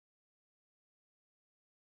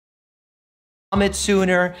Vomit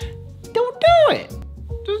sooner. Don't do it.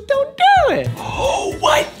 Just don't do it. Oh,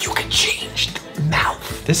 what? You can change the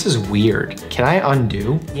mouth. This is weird. Can I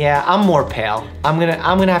undo? Yeah, I'm more pale. I'm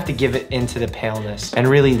gonna have to give it into the paleness and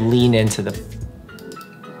really lean into the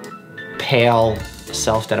pale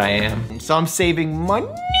self that I am. So I'm saving money.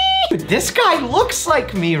 Dude, this guy looks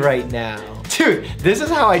like me right now. Dude, this is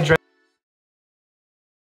how I dress.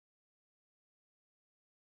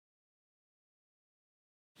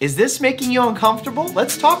 Is this making you uncomfortable?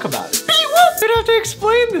 Let's talk about it. You don't have to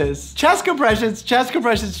explain this. Chest compressions, chest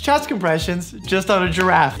compressions, chest compressions, just on a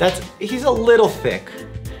giraffe. He's a little thick.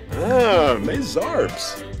 Ah, nice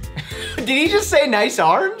arms. Did he just say nice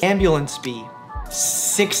arms? Ambulance speed,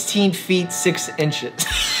 16 feet, 6 inches.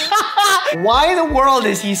 Why in the world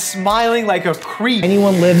is he smiling like a creep?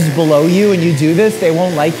 Anyone lives below you and you do this, they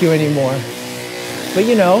won't like you anymore. But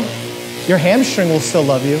you know, your hamstring will still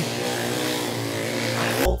love you.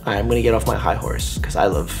 I'm gonna get off my high horse because I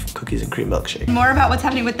love cookies and cream milkshake. More about what's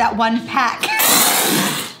happening with that one pack.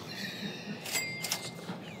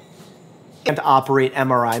 Can't operate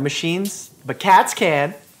MRI machines, but cats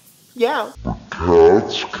can. Yeah.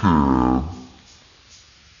 Cats can.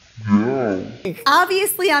 Yeah.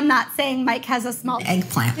 Obviously, I'm not saying Mike has a small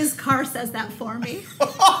eggplant. His car says that for me.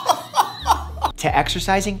 To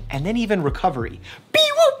exercising and then even recovery.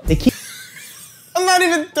 I'm not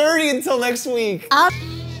even 30 until next week.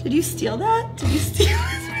 Did you steal that? Did you steal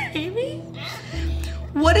this baby?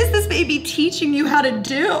 What is this baby teaching you how to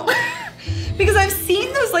do? Because I've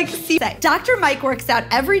seen those Dr. Mike works out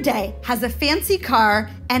every day, has a fancy car,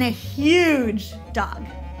 and a huge dog.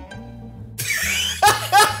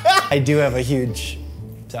 I do have a huge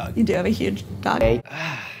dog. You do have a huge dog.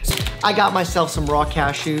 I got myself some raw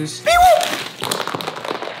cashews.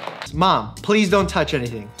 Mom, please don't touch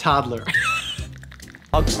anything. Toddler.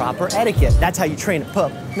 Proper etiquette. That's how you train a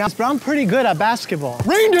pup. Now, but I'm pretty good at basketball.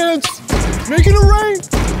 Rain dance! Making it rain!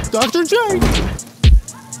 Dr. J!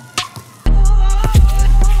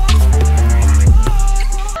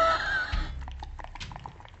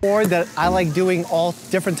 Or that I like doing all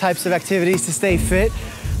different types of activities to stay fit.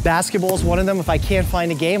 Basketball is one of them. If I can't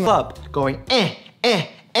find a game. Up, going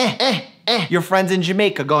Your friends in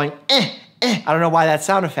Jamaica going I don't know why that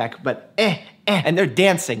sound effect, but and they're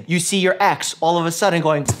dancing. You see your ex all of a sudden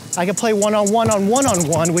going. I can play one-on-one on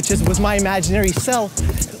one-on-one, which was my imaginary self.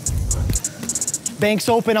 Banks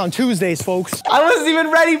open on Tuesdays, folks. I wasn't even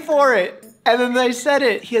ready for it. And then they said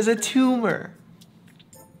it. He has a tumor.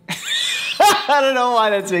 I don't know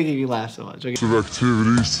why that's making me laugh so much. Okay.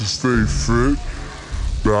 Activities to stay fit.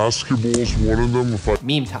 Basketball's one of them.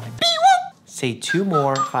 Meme time. Say 2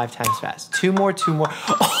 more 5 times fast. 2 more, 2 more.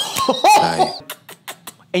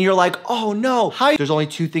 And you're like, oh no. There's only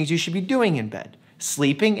 2 things you should be doing in bed.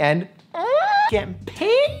 Sleeping and getting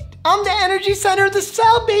paid. I'm the energy center of the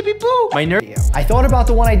cell, baby boo. My nerve. I thought about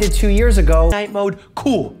the one I did 2 years ago. Night mode,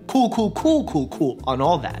 cool on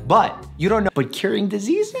all that. But you don't know. But curing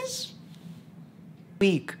diseases?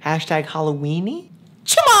 Week. Hashtag Halloweeny?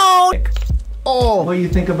 Come on. Oh, what do you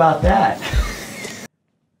think about that?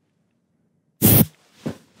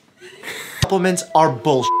 Supplements are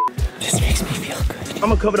bullshit. This makes me feel good. I'm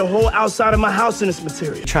gonna cover the whole outside of my house in this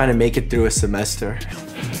material. Trying to make it through a semester.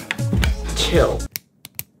 Chill.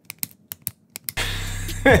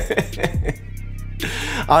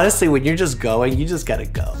 Honestly, when you're just going, you just gotta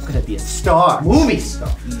go. I'm gonna be a star, movie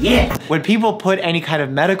star, yeah. When people put any kind of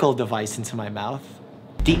medical device into my mouth,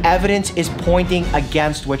 the evidence is pointing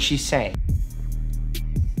against what she's saying.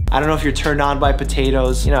 I don't know if you're turned on by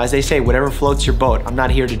potatoes. You know, as they say, whatever floats your boat. I'm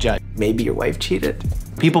not here to judge. Maybe your wife cheated.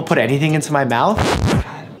 People put anything into my mouth.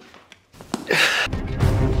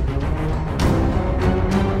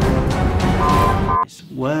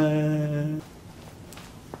 What?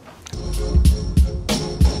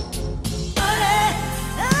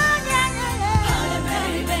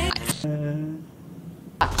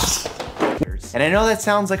 And I know that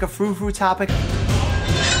sounds like a frou-frou topic.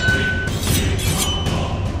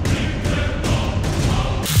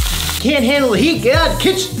 Can't handle the heat, get out of the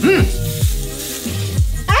kitchen.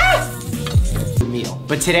 Meal.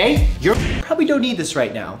 But today, you probably don't need this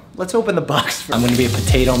right now. Let's open the box first. I'm gonna be a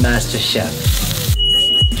potato master chef.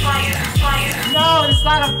 Fire, fire. No, it's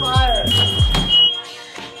not a fire.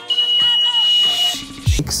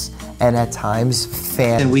 And at times,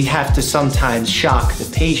 and we have to sometimes shock the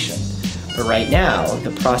patient. But right now,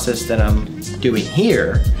 the process that I'm doing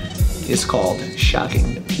here is called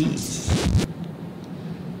shocking the peas.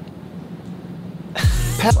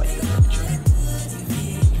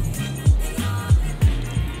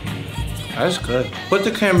 That's good. Put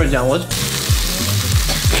the camera down. Let's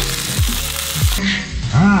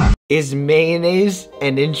Is mayonnaise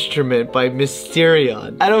an instrument by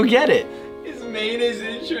Mysterion? I don't get it. Is mayonnaise an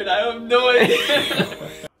instrument? I have no idea.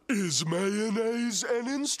 Is mayonnaise an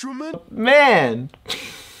instrument? Man.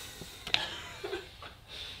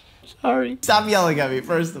 Sorry. Stop yelling at me,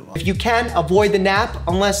 first of all. If you can, avoid the nap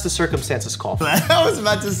unless the circumstances call for it. I was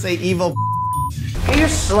about to say evil. Get your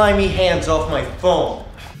slimy hands off my phone.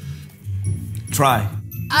 Try.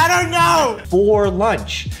 I don't know. For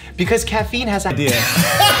lunch, because caffeine has a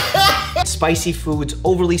spicy foods,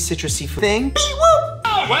 overly citrusy food thing.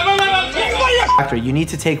 Doctor, you need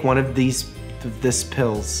to take one of this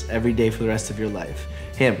pills every day for the rest of your life.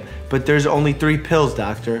 But there's only 3 pills,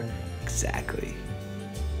 doctor. Exactly.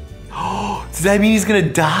 Oh, does that mean he's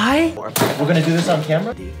gonna die? We're gonna do this on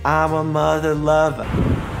camera? I'm a mother lover.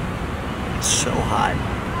 It's so hot.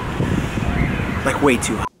 Like way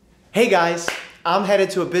too hot. Hey guys, I'm headed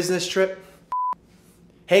to a business trip.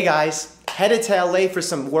 Hey guys, headed to LA for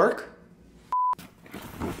some work.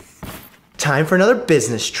 Time for another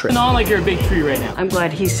business trip. Not like you're a big tree right now. I'm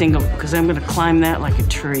glad he's single, because I'm gonna climb that like a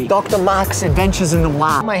tree. Dr. Mark's Adventures in the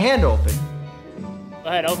Wild. My hand open. Go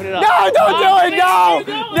ahead, open it up. No, don't do it, no!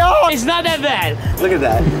 No! It's not that bad. Look at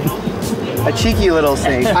that. A cheeky little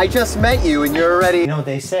snake. I just met you and you're already... You know what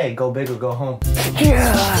they say, go big or go home.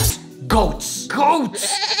 Yes! Goats!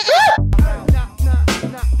 Goats!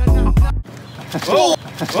 Oh!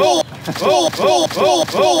 Oh! Oh! Oh!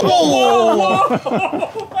 Oh!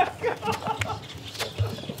 Oh!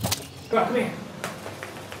 Come here.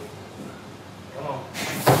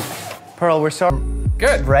 Pearl, we're so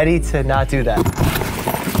Good. ready to not do that.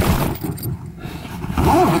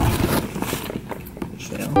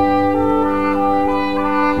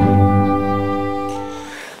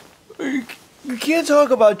 We can't talk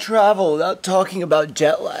about travel without talking about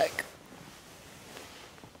jet lag.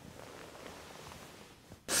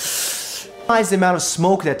 The amount of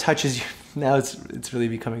smoke that touches you. Now it's really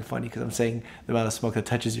becoming funny because I'm saying the amount of smoke that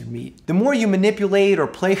touches your meat. The more you manipulate or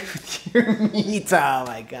play with your meat, oh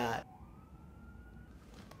my God.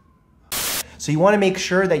 So you want to make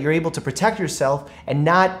sure that you're able to protect yourself and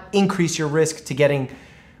not increase your risk to getting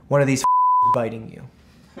one of these biting you.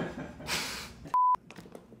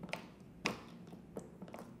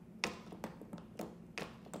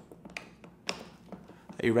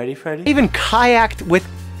 Are you ready, Freddie? Even kayaked with...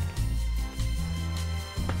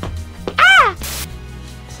 Ah!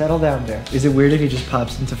 Settle down there. Is it weird if he just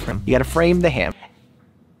pops into frame? You gotta frame the ham.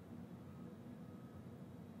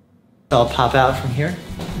 I'll pop out from here.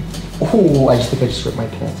 Oh, I just think I just ripped my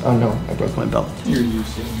pants. Oh no, I broke my belt. You're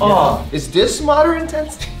using. Oh, is this moderate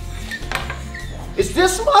intensity? Is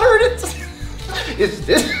this moderate intensity? Is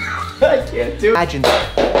this? I can't do it. Imagine.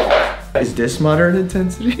 Is this moderate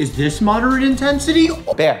intensity? Is this moderate intensity?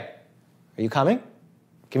 Bear, are you coming?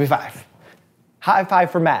 Give me 5. High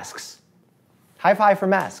 5 for masks. High 5 for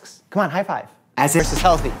masks. Come on, high 5. As if this is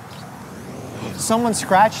healthy. Someone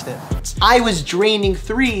scratched it. I was draining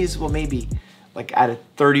 3s, well maybe like at a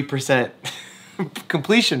 30%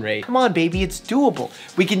 completion rate. Come on, baby, it's doable.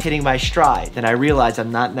 We can hitting my stride. Then I realized I'm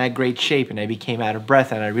not in that great shape and I became out of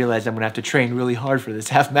breath and I realized I'm gonna have to train really hard for this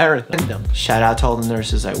half marathon. Shout out to all the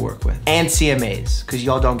nurses I work with. And CMAs, because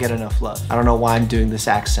y'all don't get enough love. I don't know why I'm doing this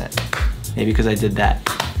accent. Maybe because I did that.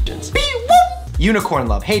 Unicorn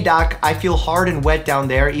love. Hey doc, I feel hard and wet down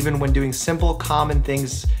there even when doing simple, common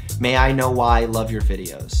things. May I know why? Love your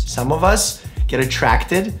videos. Some of us get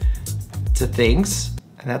attracted to things,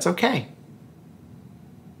 and that's okay.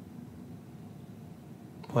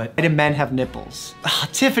 What? Why do men have nipples? Oh,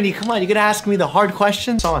 Tiffany, come on, you gonna ask me the hard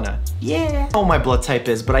questions? Sauna. Yeah. I don't know what my blood type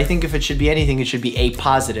is, but I think if it should be anything, it should be A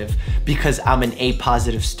positive because I'm an A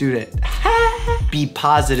positive student. B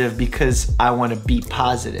positive because I wanna be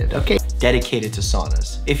positive, okay? Dedicated to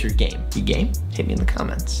saunas. If you're game. You game? Hit me in the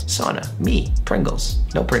comments. Sauna, me, Pringles.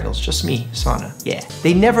 No Pringles, just me, sauna, yeah.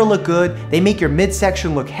 They never look good, they make your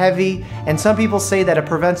midsection look heavy, and some people say that it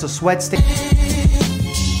prevents a sweat stain.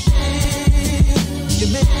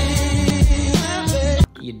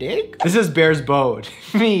 You dig? This is Bear's Bone.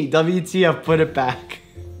 Me, WTF, put it back.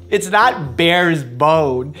 It's not Bear's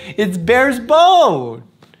Bone, it's Bear's Bone.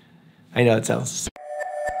 I know it sounds...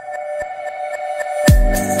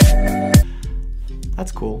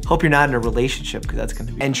 That's cool. Hope you're not in a relationship because that's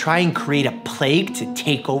gonna be... And try and create a plague to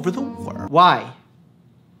take over the world. Why?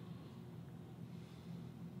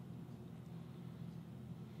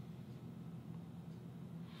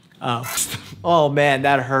 Oh. Oh man,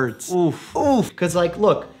 that hurts. Oof. Oof. Cause like,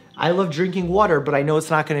 look, I love drinking water, but I know it's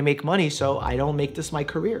not gonna make money, so I don't make this my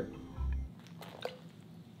career.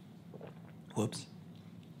 Whoops.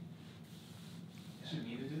 Is it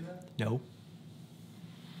me to do that? No.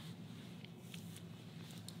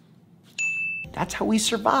 That's how we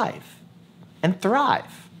survive and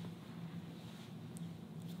thrive.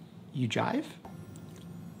 You jive?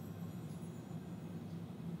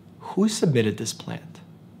 Who submitted this plant?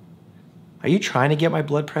 Are you trying to get my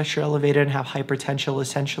blood pressure elevated and have hypertension,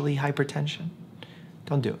 essentially hypertension?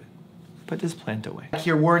 Don't do it. Put this plant away.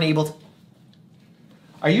 Here, weren't able to...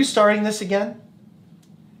 Are you starting this again?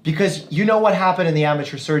 Because you know what happened in the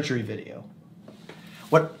amateur surgery video.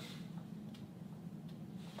 What?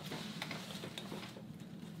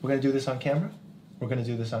 We're gonna do this on camera? We're gonna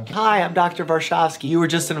do this on camera. Hi, I'm Dr. Varshavsky. You were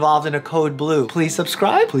just involved in a code blue. Please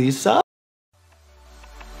subscribe, please sub.